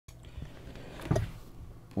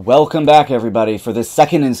Welcome back, everybody, for the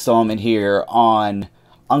second installment here on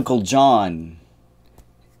Uncle John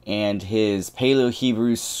and his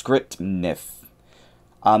Paleo-Hebrew script myth.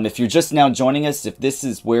 If you're just now joining us, if this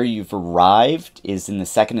is where you've arrived, is in the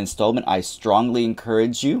second installment, I strongly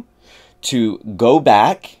encourage you to go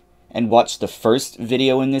back and watch the first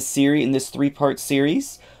video in this series, in this three-part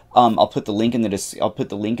series. I'll put the link in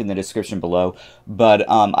the description below. But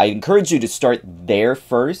I encourage you to start there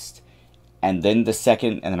first, and then the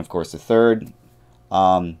second, and then of course the third,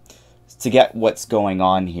 to get what's going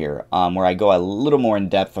on here, where I go a little more in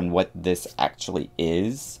depth on what this actually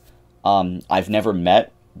is. I've never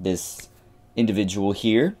met this individual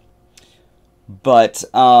here, but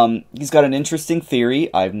he's got an interesting theory.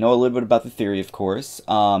 I know a little bit about the theory, of course.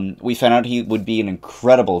 We found out he would be an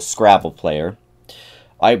incredible Scrabble player.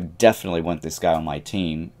 I definitely want this guy on my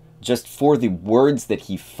team, just for the words that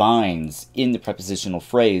he finds in the prepositional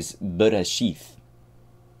phrase, Bereshith.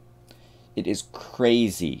 It is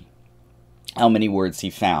crazy how many words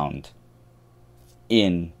he found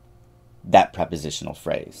in that prepositional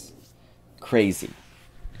phrase. Crazy.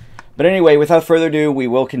 But anyway, without further ado, we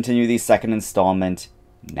will continue the second installment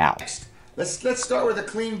now. Let's start with a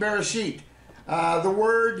clean Bereshit. The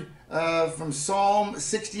word from Psalm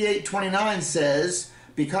 68:29 says,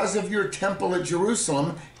 "Because of your temple at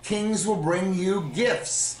Jerusalem, kings will bring you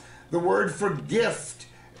gifts." The word for gift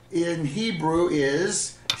in Hebrew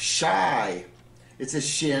is shai. It's a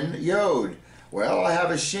shin yod. Well, I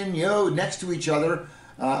have a shin yod next to each other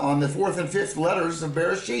on the fourth and fifth letters of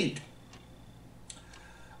Bereshit.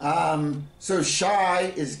 So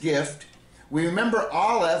shai is gift. We remember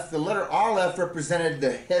Aleph. The letter Aleph represented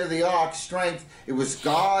the head of the ox, strength. It was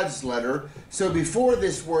God's letter. So before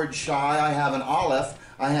this word shai, I have an Aleph.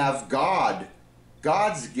 I have God,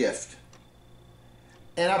 God's gift.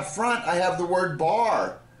 And up front, I have the word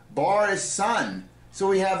bar. Bar is son. So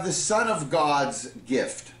we have the son of God's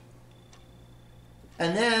gift.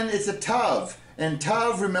 And then it's a tav. And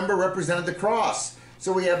tav, remember, represented the cross.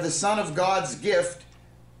 So we have the son of God's gift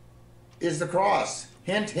is the cross.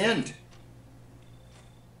 Hint, hint.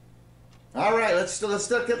 All right, let's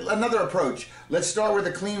look at another approach. Let's start with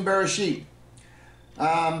a clean Bereshit.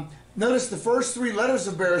 Notice the first three letters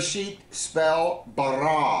of Bereshit spell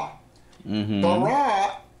bara.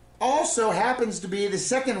 Bara also happens to be the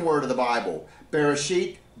second word of the Bible.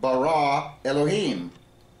 Bereshit, bara, Elohim.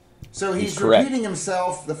 So he's repeating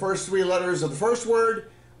himself, the first three letters of the first word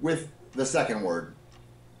with the second word.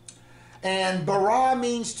 And bara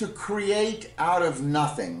means to create out of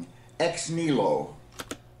nothing, ex nihilo.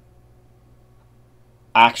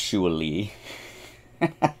 Actually,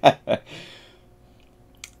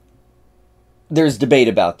 there's debate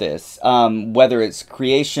about this, whether it's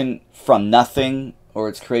creation from nothing or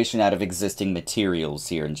it's creation out of existing materials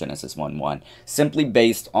here in Genesis 1:1, simply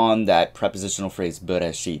based on that prepositional phrase,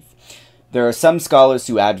 Bereshith. There are some scholars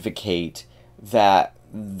who advocate that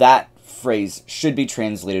that phrase should be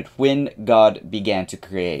translated, when God began to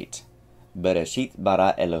create. Bereshit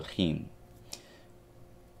bara Elohim.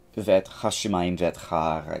 Vet hashemayim vet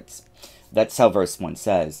haaretz. That's how verse 1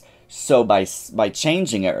 says. So by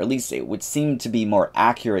changing it, or at least it would seem to be a more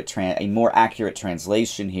accurate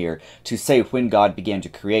translation here, to say when God began to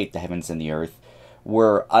create the heavens and the earth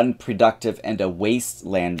were unproductive and a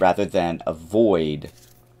wasteland rather than a void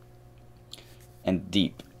and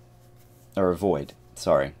deep. Or a void.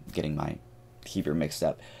 Sorry, getting my Hebrew mixed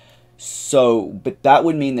up. So, but that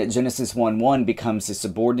would mean that Genesis 1:1 becomes a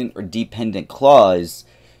subordinate or dependent clause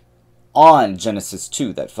on Genesis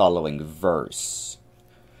 2, that following verse.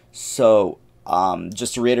 So,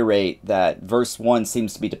 just to reiterate that verse 1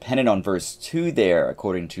 seems to be dependent on verse 2 there,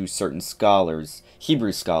 according to certain scholars,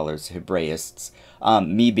 Hebrew scholars, Hebraists,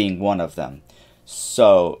 me being one of them.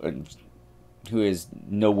 So, who is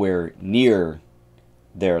nowhere near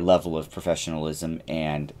their level of professionalism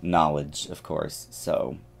and knowledge, of course.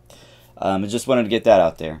 So, I just wanted to get that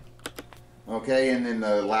out there. Okay, and in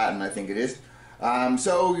the Latin, I think it is.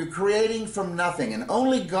 So you're creating from nothing, and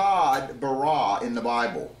only God bara in the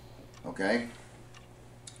Bible. Okay?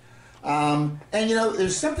 And you know,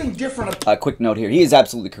 there's something different. A quick note here. He is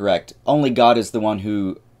absolutely correct. Only God is the one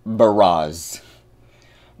who baras.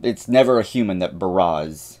 It's never a human that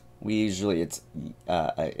baras. We usually, it's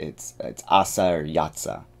asa or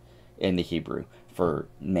yatsa in the Hebrew for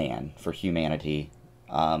man, for humanity,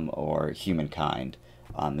 or humankind,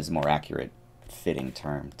 is a more accurate, fitting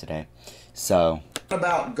term today. So,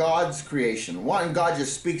 about God's creation. One, God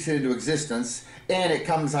just speaks it into existence, and it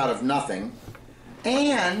comes out of nothing.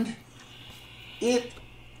 And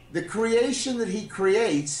the creation that he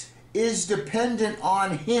creates is dependent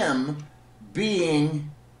on him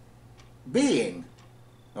being.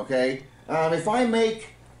 Okay? If I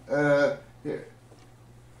make,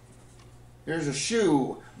 here's a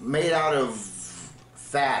shoe made out of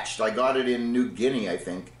thatched. I got it in New Guinea, I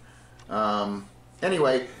think.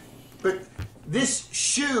 Anyway, but this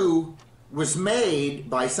shoe was made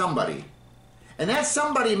by somebody. And that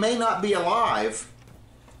somebody may not be alive,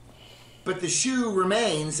 but the shoe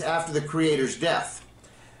remains after the Creator's death.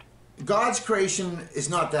 God's creation is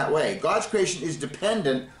not that way. God's creation is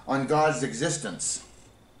dependent on God's existence.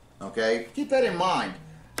 Okay? Keep that in mind.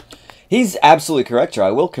 He's absolutely correct, Joe.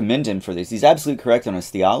 I will commend him for this. He's absolutely correct on his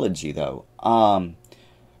theology, though.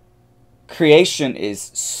 Creation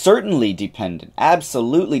is certainly dependent,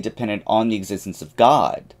 absolutely dependent on the existence of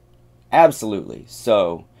God. Absolutely.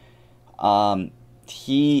 So,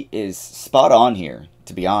 he is spot on here,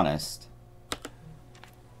 to be honest.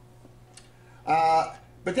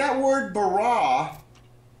 But that word bara,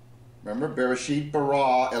 remember, Bereshit,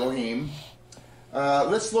 bara, Elohim.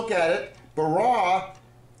 Let's look at it. Bara,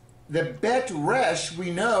 the bet resh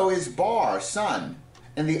we know is bar, son.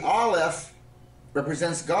 And the aleph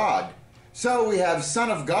represents God. So we have Son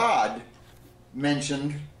of God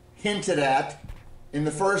mentioned, hinted at, in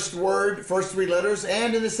the first word, first three letters,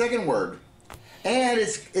 and in the second word. And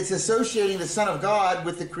it's associating the Son of God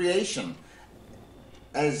with the creation.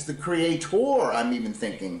 As the creator, I'm even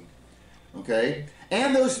thinking. Okay?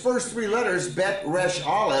 And those first three letters, bet, resh,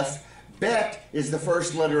 aleph. Bet is the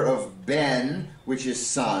first letter of ben, which is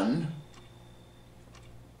son,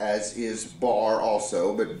 as is bar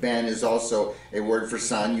also, but Ben is also a word for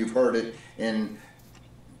son. You've heard it in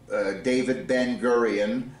David Ben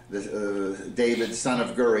Gurion, David son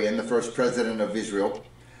of Gurion, the first president of Israel.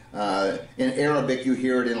 In Arabic, you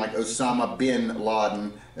hear it in like Osama bin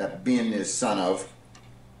Laden, that bin is son of.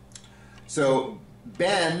 So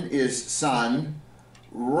Ben is son.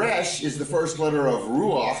 Resh is the first letter of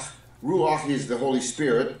Ruach. Ruach is the Holy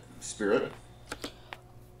Spirit. Spirit.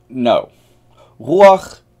 No.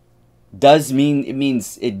 Ruach does mean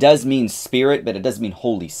spirit, but it doesn't mean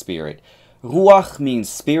Holy Spirit. Ruach means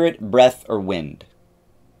spirit, breath, or wind.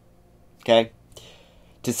 Okay?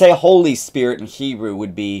 To say Holy Spirit in Hebrew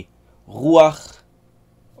would be Ruach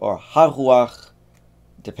or Haruach,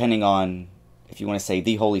 depending on if you want to say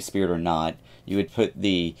the Holy Spirit or not. You would put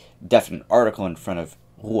the definite article in front of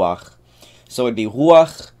Ruach. So it would be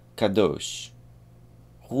Ruach Kadosh.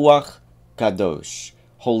 Ruach Kadosh.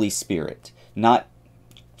 Holy Spirit. Not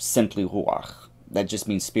simply Ruach. That just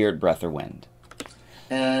means spirit, breath, or wind.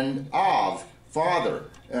 And Av, Father,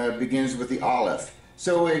 begins with the Aleph.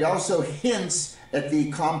 So it also hints at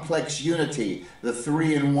the complex unity, the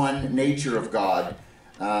three-in-one nature of God.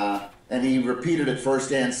 And he repeated it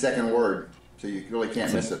first and second word. So you really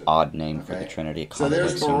can't miss it. It's an odd name for the Trinity. So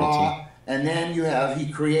there's bara, and then you have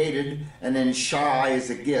he created, and then Shai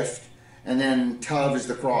is a gift, and then Tav is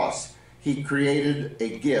the cross. He created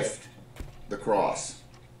a gift, the cross.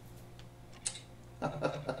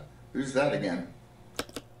 Who's that again?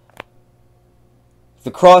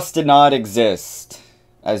 The cross did not exist,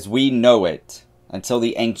 as we know it, until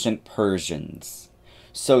the ancient Persians.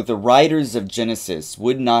 So the writers of Genesis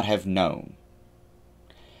would not have known.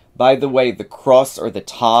 By the way, the cross or the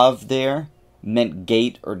tav there meant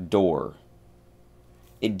gate or door.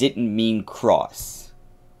 It didn't mean cross.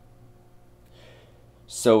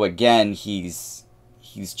 So again, he's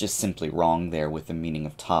just simply wrong there with the meaning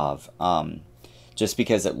of tav. Just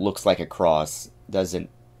because it looks like a cross doesn't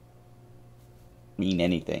mean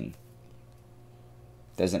anything.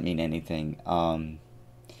 Doesn't mean anything.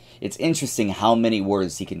 It's interesting how many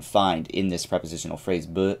words he can find in this prepositional phrase,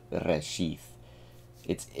 bereshith.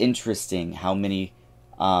 It's interesting how many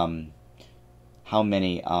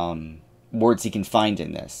words he can find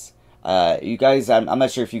in this. You guys, I'm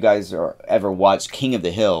not sure if you guys ever watched King of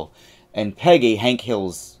the Hill, and Peggy, Hank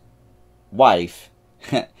Hill's wife,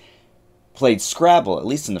 played Scrabble, at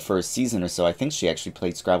least in the first season or so. I think she actually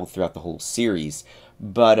played Scrabble throughout the whole series.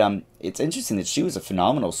 But it's interesting that she was a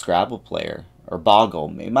phenomenal Scrabble player. Or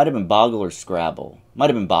Boggle. It might have been Boggle or Scrabble. Might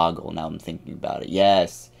have been Boggle, now I'm thinking about it.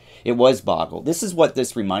 Yes, it was Boggle. This is what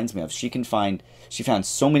this reminds me of. She found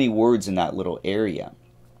so many words in that little area.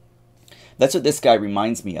 That's what this guy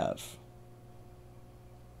reminds me of.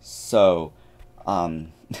 So,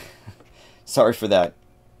 sorry for that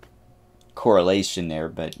correlation there,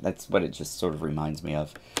 but that's what it just sort of reminds me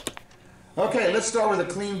of. Okay, let's start with a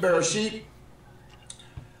clean Bereshit.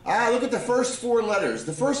 Look at the first four letters.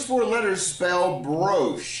 The first four letters spell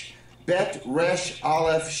brosh. Bet, resh,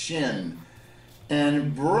 aleph, shin.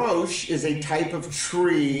 And brosh is a type of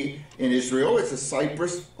tree in Israel. It's a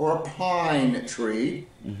cypress or a pine tree.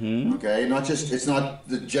 Mm-hmm. Okay, it's not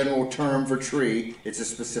the general term for tree. It's a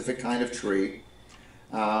specific kind of tree.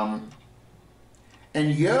 Um,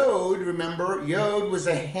 and Yod, remember, Yod was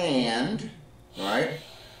a hand, right?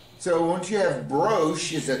 So once you have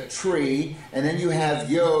Brosh is a tree, and then you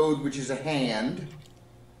have Yod, which is a hand.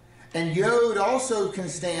 And Yod also can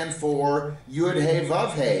stand for Yud He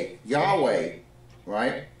Vav He, Yahweh,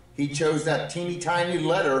 right? He chose that teeny tiny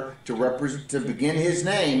letter to begin his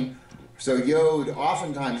name. So Yod,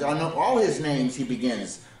 oftentimes, on all his names, he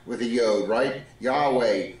begins with a Yod, right?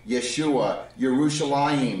 Yahweh, Yeshua,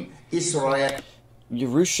 Yerushalayim, Israel.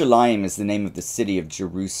 Yerushalayim is the name of the city of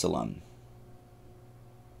Jerusalem.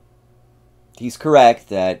 He's correct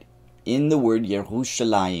that in the word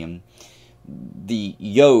Yerushalayim, the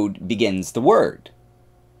Yod begins the word.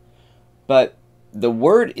 But the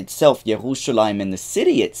word itself, Yerushalayim, and the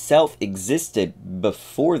city itself existed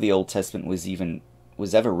before the Old Testament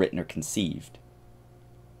was ever written or conceived.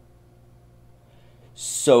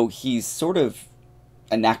 So he's sort of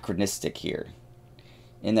anachronistic here,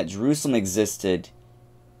 in that Jerusalem existed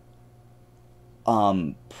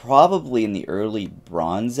probably in the early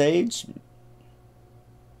Bronze Age.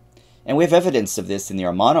 And we have evidence of this in the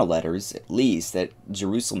Armano letters, at least, that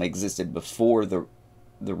Jerusalem existed before the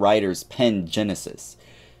writers penned Genesis.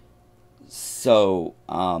 So,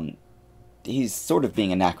 he's sort of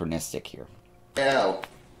being anachronistic here.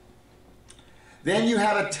 Then you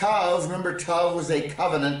have a Tav. Remember, Tav was a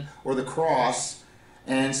covenant, or the cross.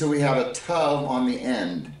 And so we have a Tav on the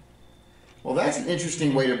end. Well, that's an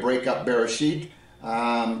interesting way to break up Bereshit.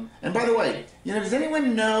 And by the way, does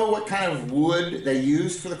anyone know what kind of wood they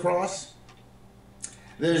used for the cross?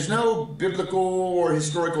 There's no biblical or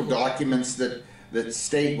historical documents that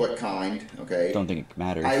state what kind, okay? Don't think it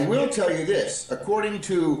matters. I will tell you this. According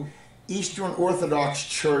to Eastern Orthodox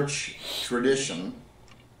Church tradition,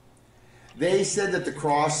 they said that the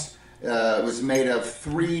cross was made of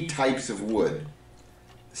 3 types of wood: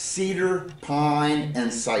 cedar, pine,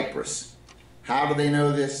 and cypress. How do they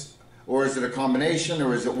know this? Or is it a combination,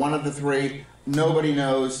 or is it one of the 3? Nobody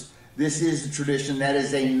knows. This is the tradition. That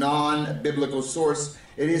is a non-biblical source.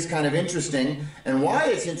 It is kind of interesting. And why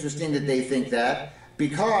it's interesting that they think that?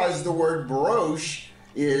 Because the word barosh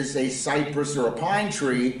is a cypress or a pine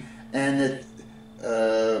tree, and that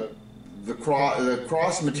the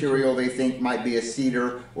cross material they think might be a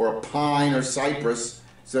cedar or a pine or cypress.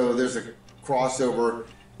 So there's a crossover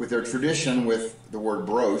with their tradition with the word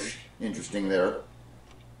barosh. Interesting there.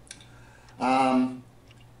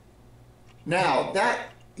 Now, that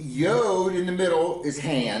Yod in the middle is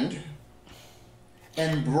hand,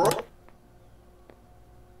 and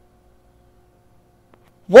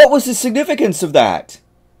What was the significance of that?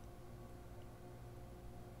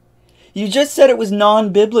 You just said it was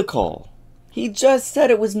non-biblical. He just said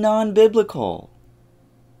it was non-biblical.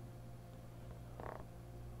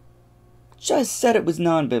 Just said it was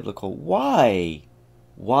non-biblical. Why?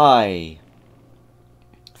 Why?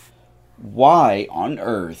 Why on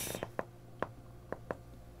earth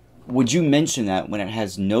would you mention that when it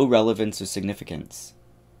has no relevance or significance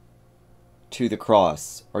to the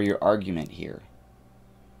cross or your argument here?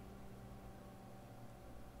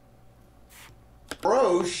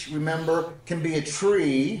 Brosh, remember, can be a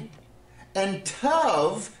tree, and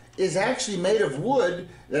Tav is actually made of wood.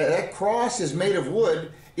 That cross is made of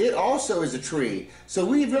wood. It also is a tree. So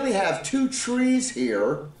we really have 2 trees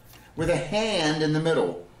here with a hand in the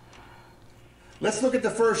middle. Let's look at the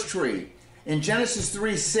first tree. In Genesis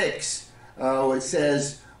 3:6, it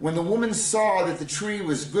says, "When the woman saw that the tree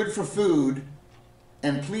was good for food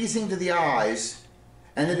and pleasing to the eyes,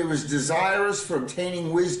 and that it was desirous for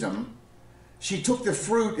obtaining wisdom, she took the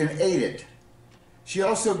fruit and ate it. She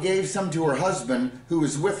also gave some to her husband who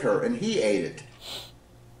was with her, and he ate it."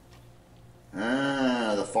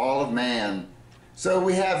 The fall of man. So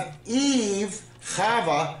we have Eve,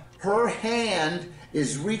 Chava, her hand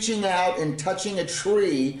is reaching out and touching a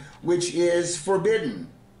tree, which is forbidden.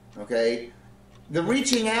 Okay? The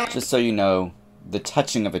reaching out... Just so you know, the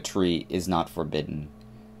touching of a tree is not forbidden.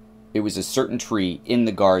 It was a certain tree in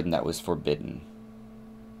the garden that was forbidden.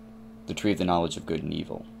 The tree of the knowledge of good and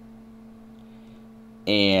evil.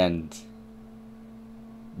 And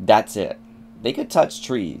that's it. They could touch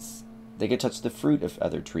trees. They could touch the fruit of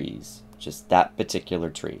other trees. Just that particular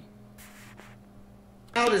tree.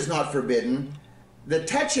 Out is not forbidden. The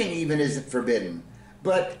touching even isn't forbidden.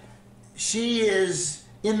 But she is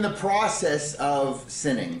in the process of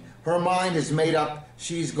sinning. Her mind is made up.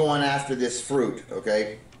 She's going after this fruit,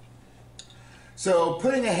 okay? So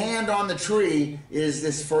putting a hand on the tree is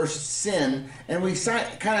this first sin, and we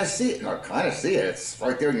kind of see it. Not kind of see it. It's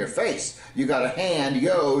right there in your face. You got a hand,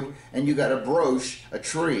 Yod, and you got a brosh, a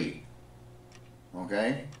tree.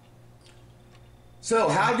 Okay? So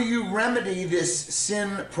how do you remedy this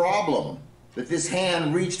sin problem that this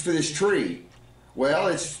hand reached for this tree? Well,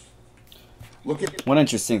 it's look at One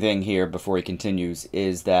interesting thing here before he continues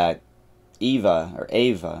is that Eva, or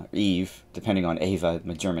Ava, Eve, depending on Ava,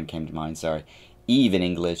 my German came to mind, sorry. Eve in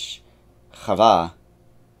English, Chava,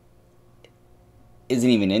 isn't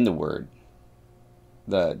even in the word.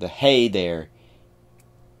 The hey there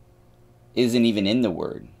isn't even in the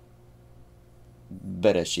word.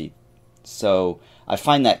 Bereshit. So I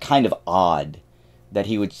find that kind of odd that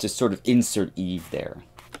he would just sort of insert Eve there.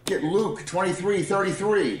 Look at Luke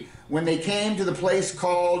 23:33. When they came to the place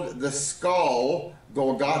called the skull,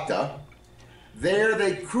 Golgotha, there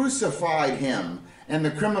they crucified him and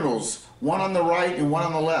the criminals, one on the right and one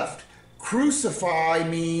on the left. Crucify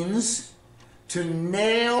means to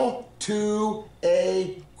nail to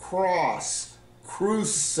a cross.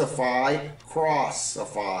 Crucify,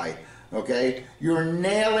 crossify. Okay? You're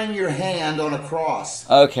nailing your hand on a cross.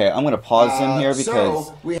 Okay, I'm going to pause him here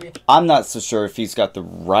because I'm not so sure if he's got the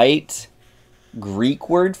right Greek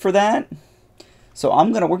word for that. So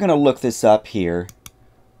we're going to look this up here.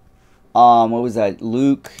 What was that?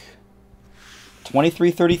 Luke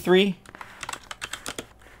 23:33?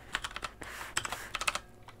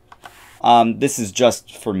 This is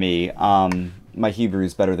just for me. My Hebrew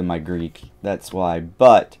is better than my Greek. That's why.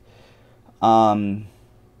 But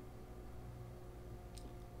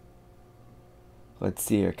let's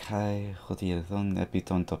see here. Kai chotiathon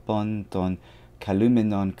epiton topon ton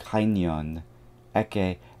kalumenon kainion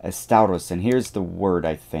eke estauros. And here's the word,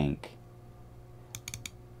 I think.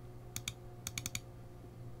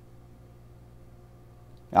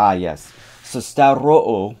 Ah, yes. So stauroo,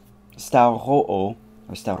 or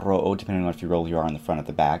stauroo, depending on if you roll your R on the front or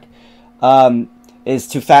the back, is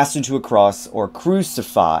to fasten to a cross or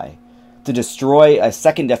crucify. To destroy, a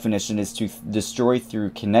second definition is to destroy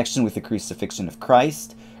through connection with the crucifixion of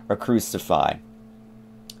Christ, or crucify.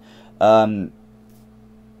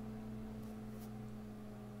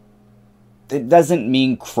 It doesn't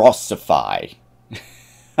mean crossify.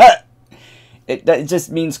 It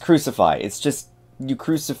just means crucify. It's just you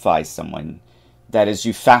crucify someone. That is,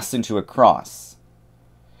 you fasten to a cross.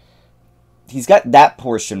 He's got that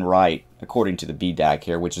portion right, according to the BDAG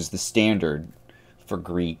here, which is the standard for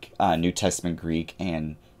Greek, New Testament Greek,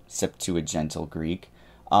 and Septuagintal Greek.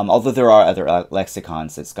 Although there are other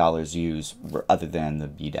lexicons that scholars use other than the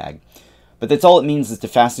BDAG. But that's all it means, is to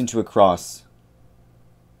fasten to a cross.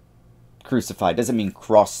 Crucify. It doesn't mean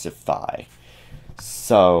crossify.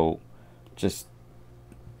 So,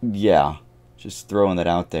 yeah. Just throwing that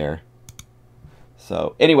out there.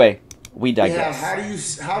 So, anyway, we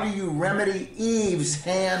digress. Yeah, how do you remedy Eve's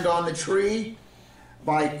hand on the tree?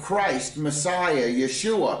 By Christ, Messiah,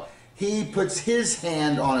 Yeshua. He puts his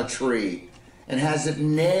hand on a tree and has it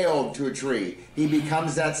nailed to a tree. He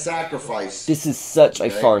becomes that sacrifice. This is such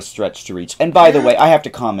a far stretch to reach. And by the way, I have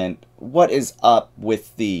to comment, what is up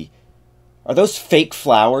with are those fake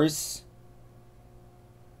flowers?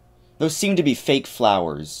 Those seem to be fake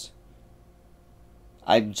flowers.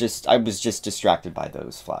 I was just distracted by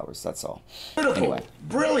those flowers, that's all. Beautiful. Anyway.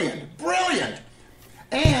 Brilliant.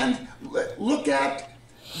 And look at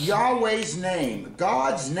Yahweh's name.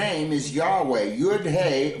 God's name is Yahweh. Yud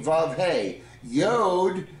He Vav He.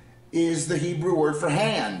 Yod is the Hebrew word for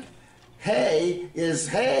hand. He is,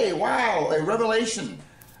 hey, wow, a revelation.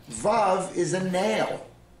 Vav is a nail.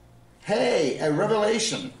 Hey, a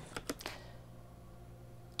revelation.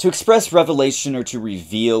 To express revelation or to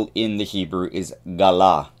reveal in the Hebrew is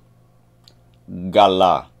galah.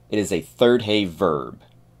 Galah. It is a third hay verb.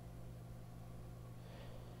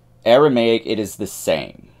 Aramaic, it is the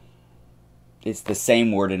same. It's the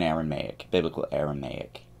same word in Aramaic, biblical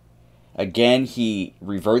Aramaic. Again, he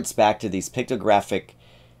reverts back to these pictographs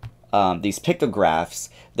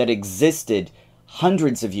that existed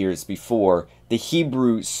hundreds of years before the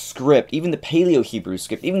Hebrew script, even the Paleo-Hebrew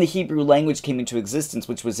script, even the Hebrew language came into existence,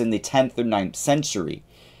 which was in the 10th or 9th century.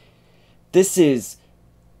 This is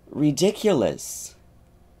ridiculous.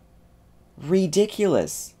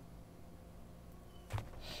 Ridiculous.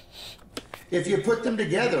 If you put them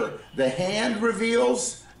together, the hand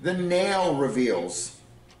reveals, the nail reveals.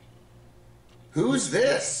 Who's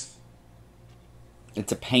this?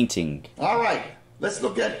 It's a painting. All right, let's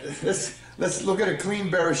look at a clean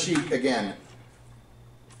Bereshit again.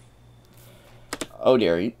 Oh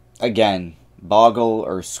dear. Again, Boggle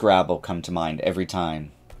or Scrabble come to mind every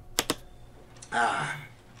time.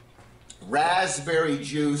 Raspberry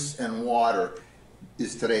juice and water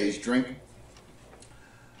is today's drink.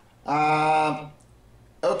 Okay,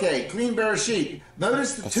 clean Bereshit.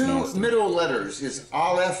 Notice the two nasty. middle letters is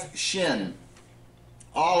Aleph Shin.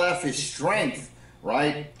 Aleph is strength.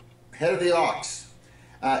 right? Head of the ox.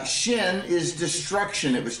 Shin is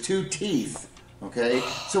destruction. It was 2 teeth. Okay,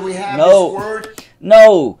 so we have this word.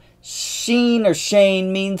 No, sheen or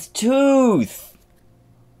shane means tooth.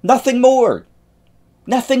 Nothing more.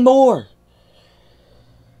 Nothing more.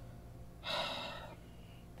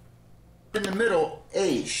 In the middle,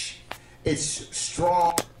 Aish. It's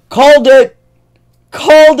strong. Called it.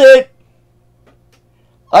 Called it.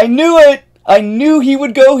 I knew it. I knew he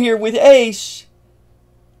would go here with Aish.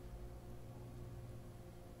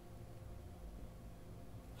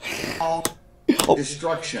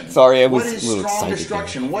 Destruction. Sorry, I was What is a little strong excited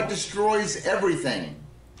destruction? there. What destroys everything?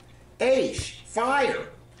 Aish, fire.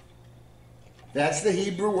 That's the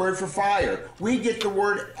Hebrew word for fire. We get the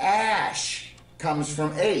word ash, comes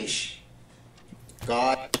from Aish.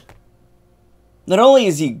 God. Not only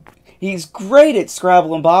is he's great at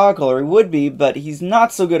Scrabble and Boggle, or he would be, but he's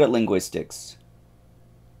not so good at linguistics.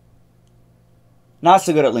 Not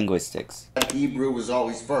so good at linguistics. Hebrew was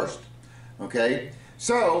always first. Okay?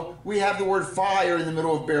 So, we have the word fire in the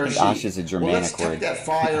middle of Bereshit. Ash is a Germanic let's take word. that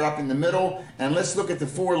fire up in the middle, and let's look at the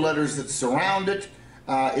 4 letters that surround it.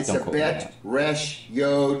 It's Don't a quote me on bet, that. resh,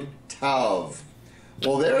 yod, tav.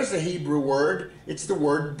 Well, there's a Hebrew word. It's the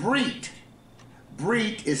word brit.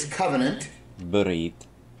 Brit is covenant, Berit.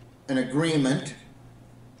 an agreement,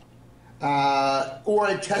 or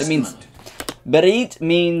a testament. Berit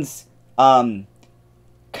means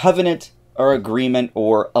covenant or agreement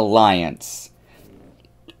or alliance.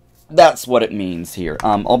 That's what it means here.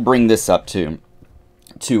 I'll bring this up to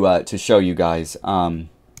show you guys.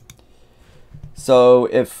 So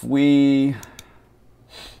if we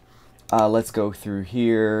let's go through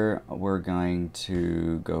here. We're going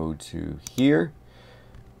to go to here.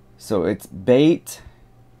 So it's bait.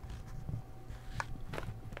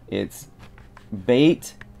 It's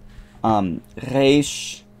bait,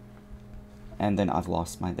 resh, and then I've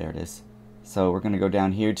lost my, there it is. So we're going to go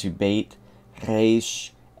down here to bait,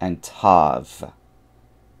 resh, and tav.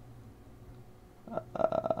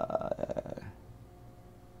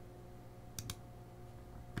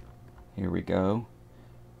 Here we go.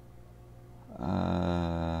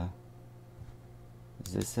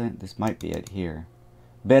 Is this it? This might be it here.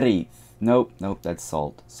 Berith. Nope, nope, that's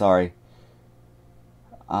salt. Sorry.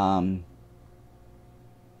 If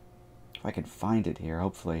I can find it here,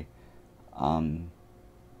 hopefully.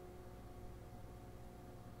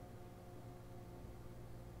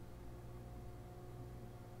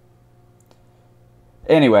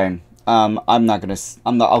 Anyway,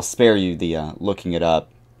 I'll spare you the looking it up.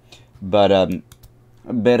 But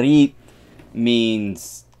Berit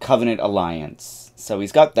means covenant alliance. So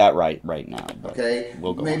he's got that right now. Okay,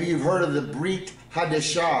 we'll go maybe on. you've heard of the Brit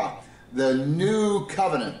Hadashah, the new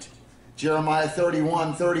covenant. Jeremiah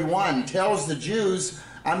 31:31 tells the Jews,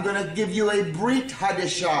 I'm going to give you a Brit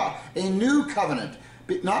Hadashah, a new covenant.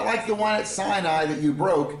 But not like the one at Sinai that you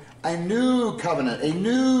broke, a new covenant, a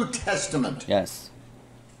new testament. Yes.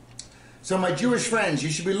 So my Jewish friends,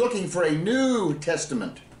 you should be looking for a new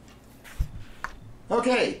testament.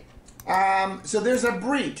 Okay, so there's a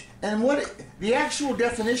brit, and the actual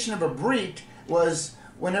definition of a brit was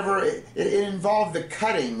whenever it involved the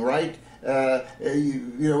cutting, right?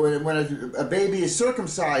 You know, when a baby is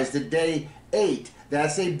circumcised at day 8,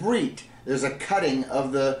 that's a brit. There's a cutting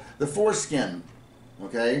of the foreskin.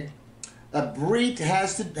 Okay, a brit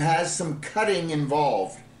has some cutting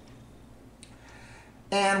involved,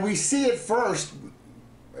 and we see it first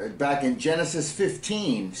back in Genesis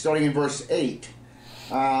 15, starting in verse 8.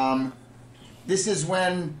 This is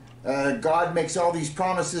when God makes all these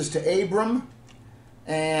promises to Abram,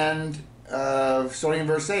 and starting in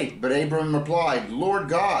verse 8, but Abram replied, Lord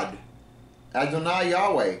God, Adonai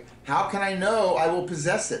Yahweh, how can I know I will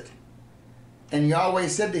possess it? And Yahweh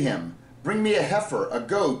said to him, bring me a heifer, a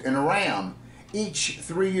goat, and a ram, each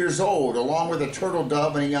 3 years old, along with a turtle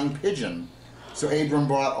dove and a young pigeon. So Abram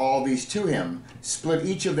brought all these to him, split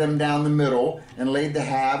each of them down the middle, and laid the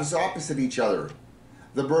halves opposite each other.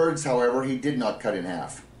 The birds, however, he did not cut in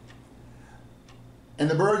half. And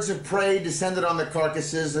the birds of prey descended on the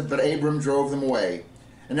carcasses, but Abram drove them away.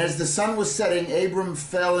 And as the sun was setting, Abram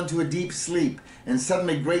fell into a deep sleep, and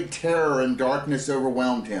suddenly great terror and darkness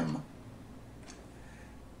overwhelmed him.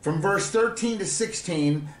 From verse 13 to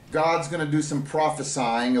 16, God's going to do some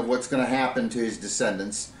prophesying of what's going to happen to his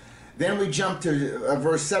descendants. Then we jump to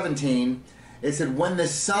verse 17. It said, when the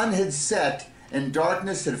sun had set and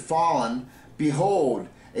darkness had fallen, behold,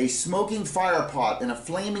 a smoking firepot and a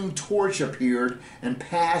flaming torch appeared and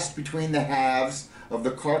passed between the halves of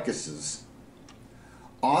the carcasses.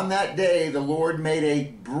 On that day the Lord made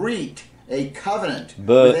a brit, a covenant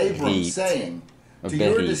with Abram, saying, To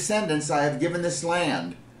your descendants I have given this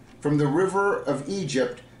land, from the river of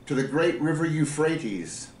Egypt to the great river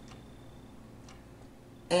Euphrates,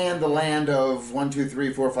 and the land of 1, 2,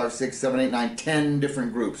 3, 4, 5, 6, 7, 8, 9, 10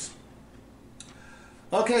 different groups.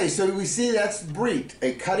 Okay, so we see that's brit,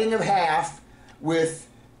 a cutting of half with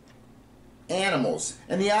animals.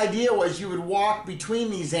 And the idea was you would walk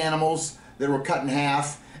between these animals that were cut in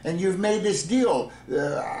half, and you've made this deal.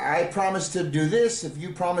 I promise to do this if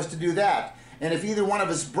you promise to do that. And if either one of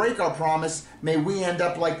us break our promise, may we end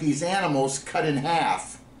up like these animals cut in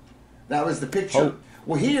half. That was the picture.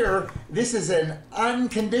 Well, here, this is an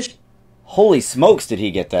unconditional... Holy smokes, did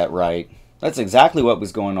he get that right? That's exactly what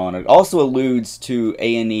was going on. It also alludes to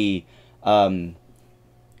A&E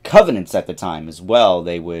covenants at the time as well.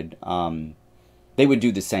 They would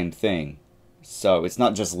do the same thing. So it's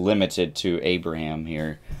not just limited to Abraham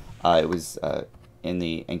here. It was in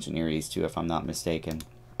the ancient Near East too, if I'm not mistaken.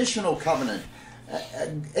 Additional covenant.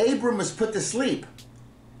 Abram was put to sleep,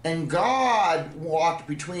 and God walked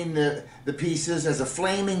between the pieces as a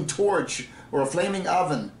flaming torch or a flaming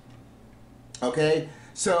oven. Okay,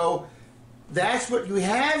 so that's what we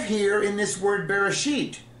have here in this word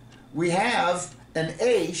Bereshit. We have an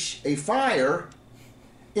Aish, a fire,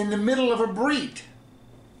 in the middle of a brit.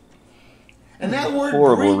 And that word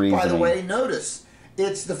brit, by the way, notice,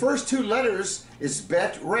 it's the first two letters is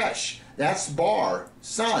Bet Resh. That's bar,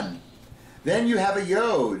 sun. Then you have a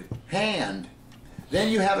yod, hand. Then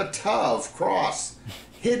you have a tav, cross.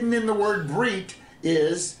 Hidden in the word brit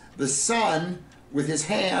is the son with his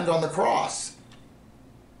hand on the cross.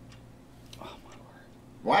 Oh, my word.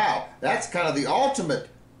 Wow, that's kind of the ultimate,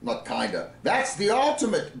 not kinda, that's the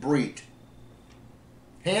ultimate brit.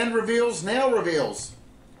 Hand reveals, nail reveals.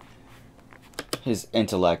 His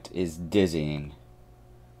intellect is dizzying.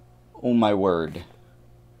 Oh my word.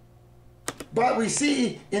 But we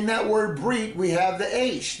see in that word brit, we have the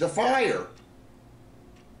Aish, the fire.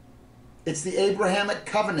 It's the Abrahamic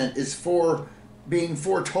covenant is for being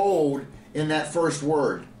foretold in that first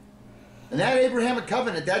word. And that Abrahamic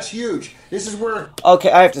covenant, that's huge. This is where...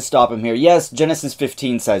 Okay, I have to stop him here. Yes, Genesis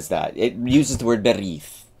 15 says that. It uses the word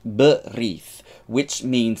berith. Berith. Which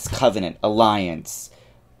means covenant, alliance,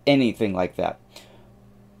 anything like that.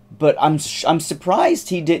 But I'm surprised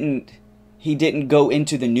he didn't go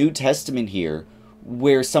into the New Testament here,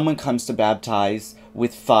 where someone comes to baptize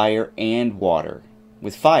with fire and water.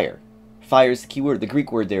 With fire. Fire is the key word. The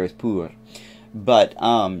Greek word there is pur. But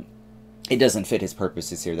it doesn't fit his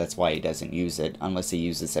purposes here. That's why he doesn't use it, unless he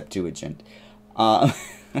uses Septuagint.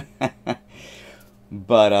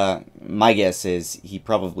 But my guess is he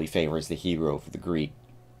probably favors the Hebrew over the Greek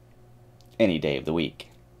any day of the week.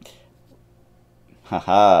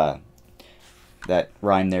 Haha. That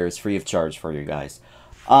rhyme there is free of charge for you guys.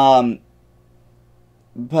 But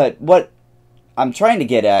what I'm trying to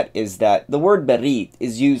get at is that the word berit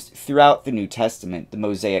is used throughout the New Testament. The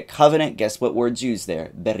Mosaic Covenant, guess what word's used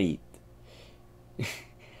there? Berit.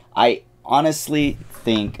 I honestly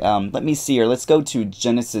think, let me see here. Let's go to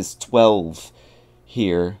Genesis 12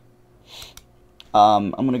 here.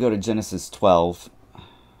 I'm going to go to Genesis 12.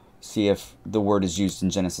 See if the word is used in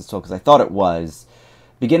Genesis 12, because I thought it was.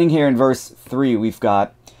 Beginning here in verse 3, we've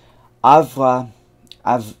got avarka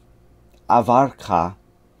varkeka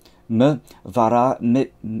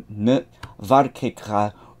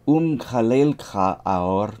khalelka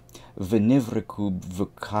aor v'nivreku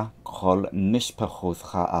v'ka kol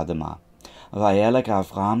mishpachotcha adama. Vayelek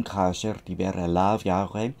Avram kasher diber elav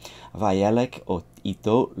Yahweh vayelek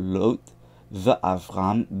ito lot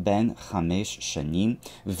ואברהם בן 5 שנים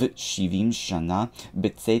ו70 שנה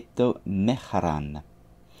בצאתו מחרן.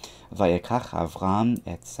 ויקח אברהם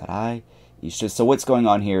את שרי אשתו. So what's going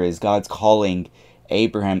on here is God's calling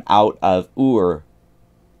Abraham out of Ur,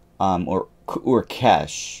 or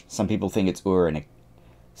Ur-Kesh. Some people think it's Ur in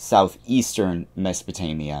southeastern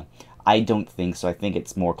Mesopotamia. I don't think so. I think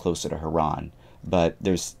it's more closer to Haran. But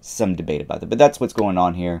there's some debate about that. But that's what's going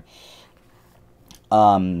on here.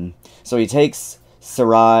 So he takes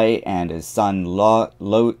Sarai and his son Lot,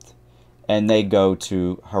 and they go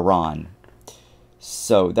to Haran.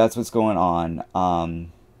 So that's what's going on.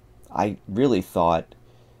 I really thought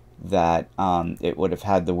that it would have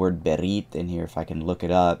had the word berit in here if I can look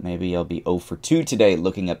it up. Maybe I'll be 0 for 2 today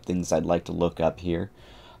looking up things I'd like to look up here.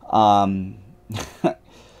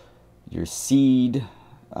 Your seed,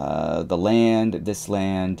 the land, this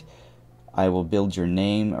land. I will build your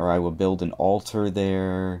name, or I will build an altar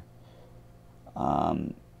there.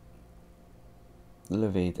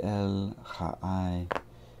 Levet el Chai.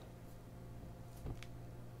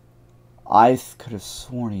 I could have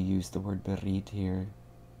sworn he used the word berit here.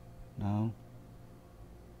 No?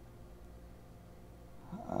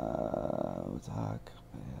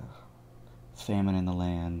 Famine in the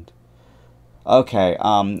land. Okay,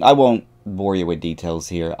 I won't bore you with details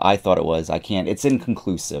here. I thought it was. I can't. It's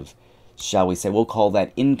inconclusive, shall we say. We'll call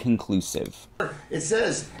that inconclusive. It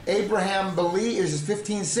says, Abraham believed, this is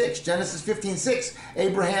 15:6, Genesis 15:6.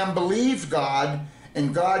 Abraham believed God,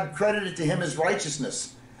 and God credited to him as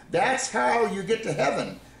righteousness. That's how you get to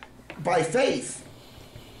heaven, by faith.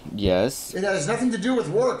 Yes. It has nothing to do with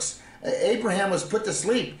works. Abraham was put to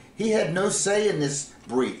sleep. He had no say in this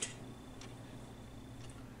breed.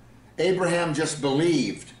 Abraham just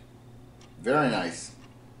believed. Very nice.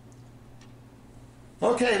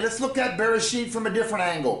 Okay, let's look at Bereshit from a different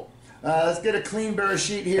angle. Let's get a clean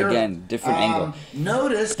Bereshit here. Again, different angle.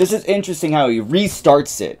 Notice... This is interesting how he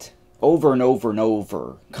restarts it over and over and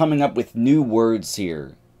over, coming up with new words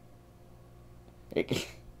here.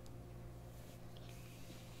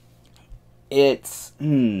 It's...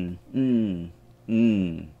 I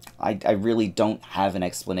really don't have an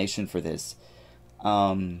explanation for this.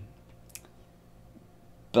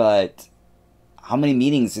 But how many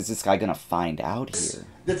meanings is this guy going to find out here?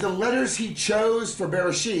 That the letters he chose for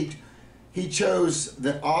Bereshit, he chose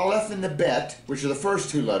the Aleph and the Bet, which are the first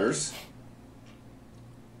two letters.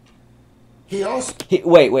 He also...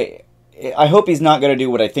 Wait. I hope he's not going to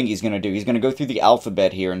do what I think he's going to do. He's going to go through the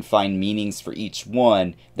alphabet here and find meanings for each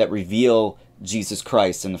one that reveal Jesus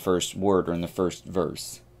Christ in the first word or in the first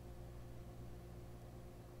verse.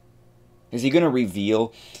 Is he going to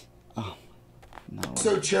reveal... Oh, no.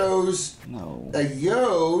 Also chose a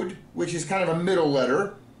Yod, which is kind of a middle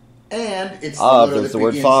letter, and it's the letter that the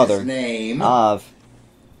word begins Father. his name. Av.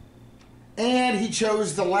 And he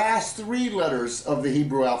chose the last three letters of the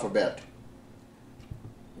Hebrew alphabet.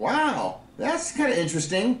 Wow, that's kind of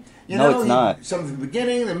interesting. You No, know, it's not. Some of the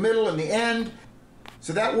beginning, the middle, and the end.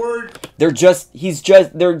 So that word... They're just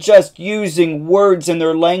using words in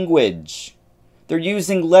their language. They're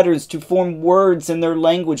using letters to form words in their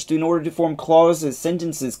language in order to form clauses,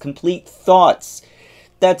 sentences, complete thoughts.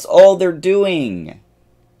 That's all they're doing.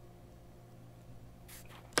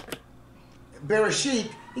 Bereshit,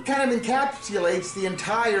 it kind of encapsulates the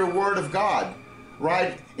entire Word of God,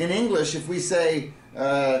 right? In English, if we say,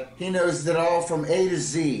 he knows it all from A to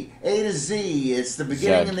Z. A to Z, it's the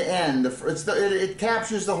beginning and the end. It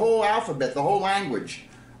captures the whole alphabet, the whole language,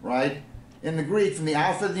 right? In the Greek, from the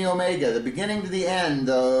Alpha to the Omega, the beginning to the end,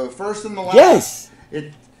 the first and the last. Yes!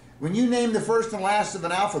 When you name the first and last of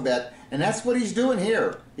an alphabet, and that's what he's doing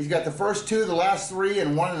here. He's got the first two, the last three,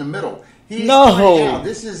 and one in the middle. He's pointing out,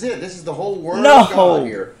 this is it. This is the whole Word of God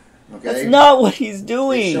here. Okay? That's not what he's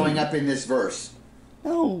doing. It's showing up in this verse.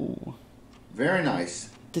 No. Very nice.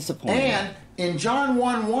 Disappointing. And in John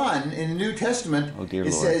 1:1 in the New Testament,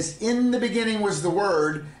 it says, in the beginning was the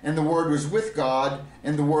Word, and the Word was with God,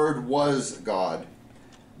 and the Word was God.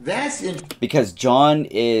 That's because John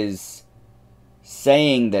is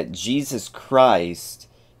saying that Jesus Christ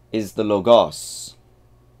is the Logos.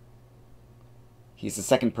 He's the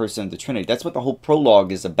second person of the Trinity. That's what the whole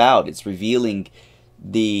prologue is about. It's revealing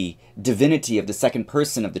the divinity of the second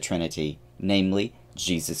person of the Trinity, namely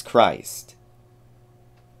Jesus Christ.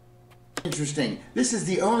 Interesting. This is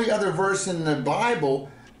the only other verse in the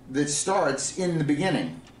Bible that starts in the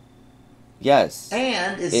beginning. Yes.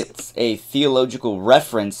 And it's a theological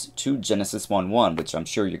reference to Genesis 1:1, which I'm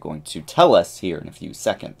sure you're going to tell us here in a few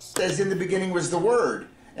seconds. It says in the beginning was the Word.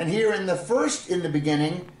 And here in the first in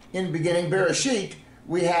beginning, Bereshit,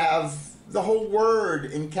 we have the whole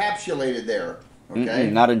Word encapsulated there. Okay?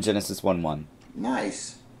 Not in Genesis 1:1.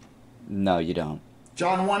 Nice. No, you don't.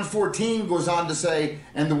 John 1:14 goes on to say,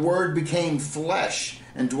 and the Word became flesh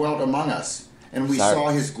and dwelt among us, and we saw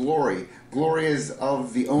his glory. Glory is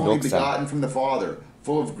of the only begotten from the Father,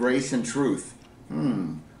 full of grace and truth.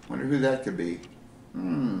 Wonder who that could be.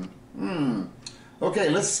 Okay,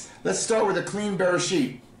 let's start with a clean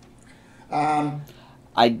Bereshit. That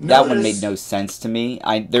one made no sense to me.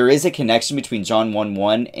 There is a connection between John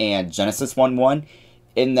 1:1 and Genesis 1:1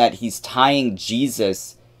 in that he's tying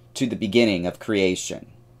Jesus to the beginning of creation.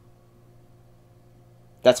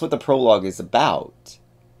 That's what the prologue is about.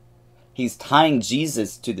 He's tying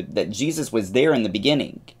Jesus to that Jesus was there in the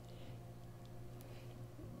beginning.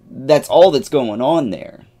 That's all that's going on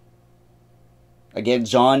there. Again,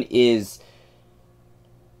 John is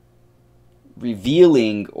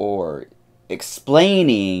revealing or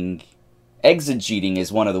explaining, exegeting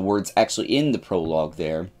is one of the words actually in the prologue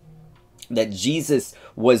there, that Jesus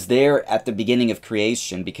was there at the beginning of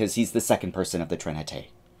creation because he's the second person of the Trinity.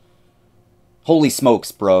 Holy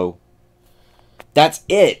smokes, bro. That's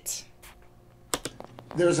it.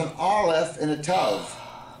 There's an Aleph and a Tav.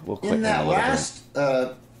 We'll quit in that last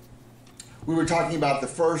we were talking about the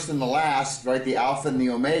first and the last, right? The Alpha and the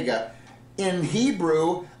Omega. In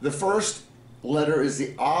Hebrew, the first letter is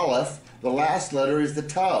the Aleph, the last letter is the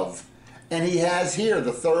Tav. And he has here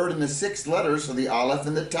the third and the sixth letters are the Aleph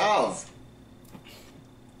and the Tav.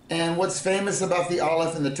 And what's famous about the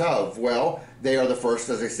Aleph and the Tav? Well, they are the first,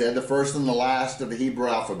 as I said, the first and the last of the Hebrew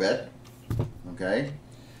alphabet. Okay?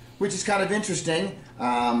 Which is kind of interesting.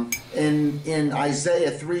 In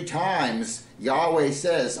Isaiah 3 times, Yahweh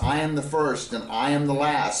says, I am the first and I am the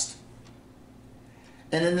last.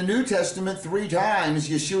 And in the New Testament, 3 times,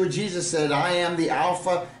 Yeshua Jesus said, I am the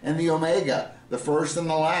Alpha and the Omega, the first and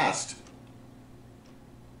the last.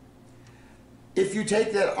 If you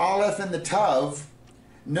take that Aleph and the Tav,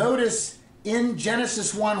 notice in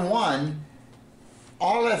Genesis 1:1,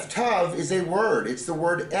 Aleph Tav is a word. It's the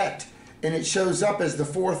word et. And it shows up as the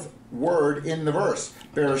fourth word in the verse.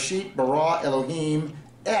 Bereshit, bara, Elohim,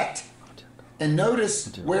 et. And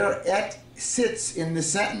notice where et sits in the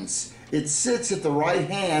sentence. It sits at the right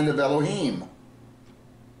hand of Elohim.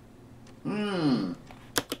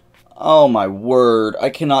 Oh my word. I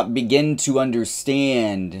cannot begin to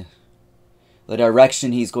understand the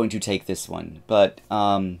direction he's going to take this one. But,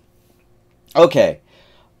 okay.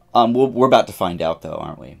 We're about to find out, though,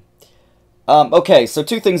 aren't we? Okay, so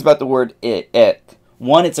 2 things about the word et.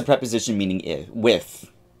 1, it's a preposition meaning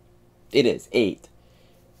with. It is, 8.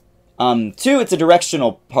 2, it's a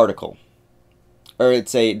directional particle. Or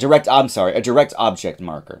it's a direct object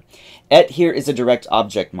marker. Et here is a direct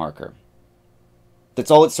object marker.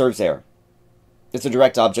 That's all it serves there. It's a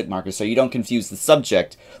direct object marker, so you don't confuse the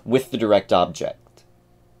subject with the direct object.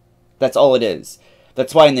 That's all it is.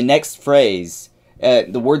 That's why in the next phrase,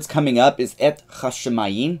 the words coming up is et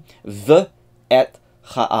chashemayim, v et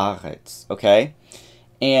haaretz. Okay?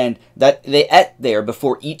 And that the et there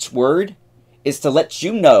before each word is to let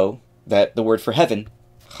you know that the word for heaven,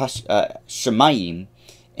 shemayim,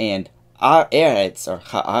 and eretz, or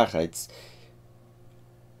haaretz,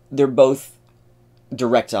 they're both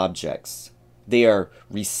direct objects. They are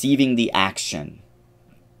receiving the action.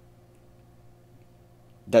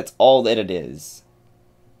 That's all that it is.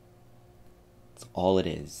 That's all it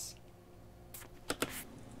is.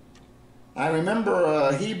 I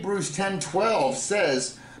remember Hebrews 10:12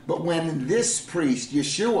 says, but when this priest,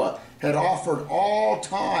 Yeshua, had offered all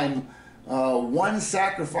time one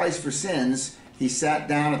sacrifice for sins, he sat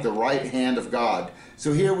down at the right hand of God.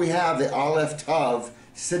 So here we have the Aleph Tav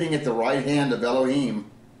sitting at the right hand of Elohim.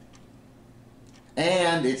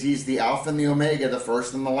 And he's the Alpha and the Omega, the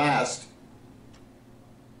first and the last.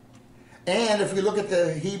 And if we look at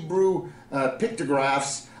the Hebrew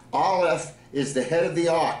pictographs, Aleph is the head of the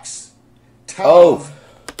ox. Tav,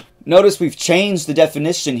 notice we've changed the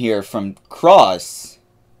definition here from cross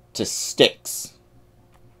to sticks.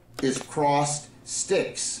 Is crossed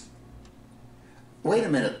sticks. Wait a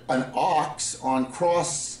minute, an ox on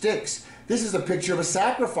crossed sticks. This is a picture of a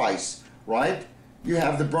sacrifice, right? You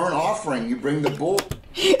have the burnt offering, you bring the bull.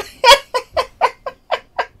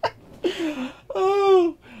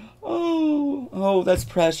 Oh, that's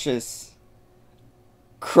precious.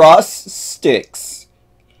 Cross sticks.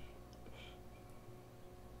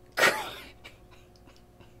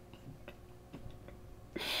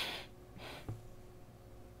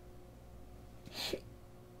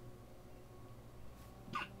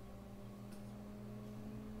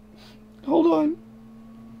 Hold on.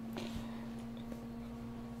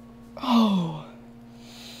 Oh.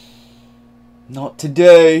 Not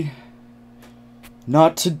today.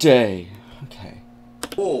 Not today. Okay.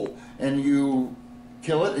 Bull, and you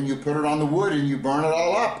kill it and you put it on the wood and you burn it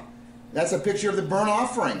all up. That's a picture of the burnt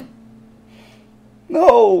offering.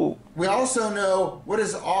 No. We also know, what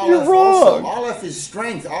is Aleph? You're wrong. Also, Aleph is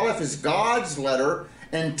strength. Aleph is God's letter,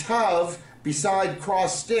 and Tav, beside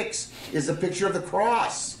cross sticks, is a picture of the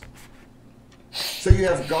cross. So you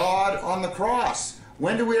have God on the cross.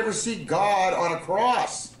 When do we ever see God on a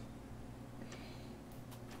cross?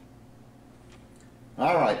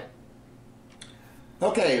 All right.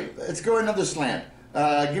 Okay, let's go another slant.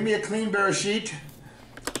 Give me a clean Bereshit.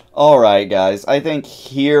 All right, guys. I think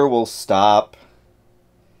here we'll stop.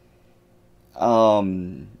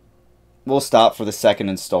 We'll stop for the second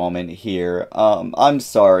installment here. I'm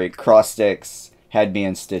sorry. Cross sticks had me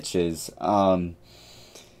in stitches.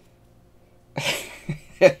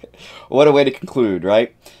 What a way to conclude,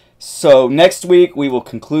 right? So next week we will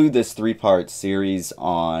conclude this 3-part series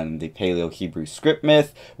on the Paleo-Hebrew script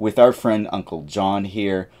myth with our friend Uncle John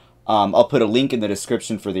here. I'll put a link in the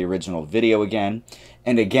description for the original video again.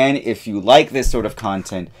 And again, if you like this sort of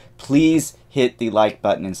content, please hit the like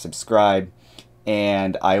button and subscribe.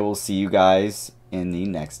 And I will see you guys in the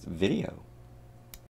next video.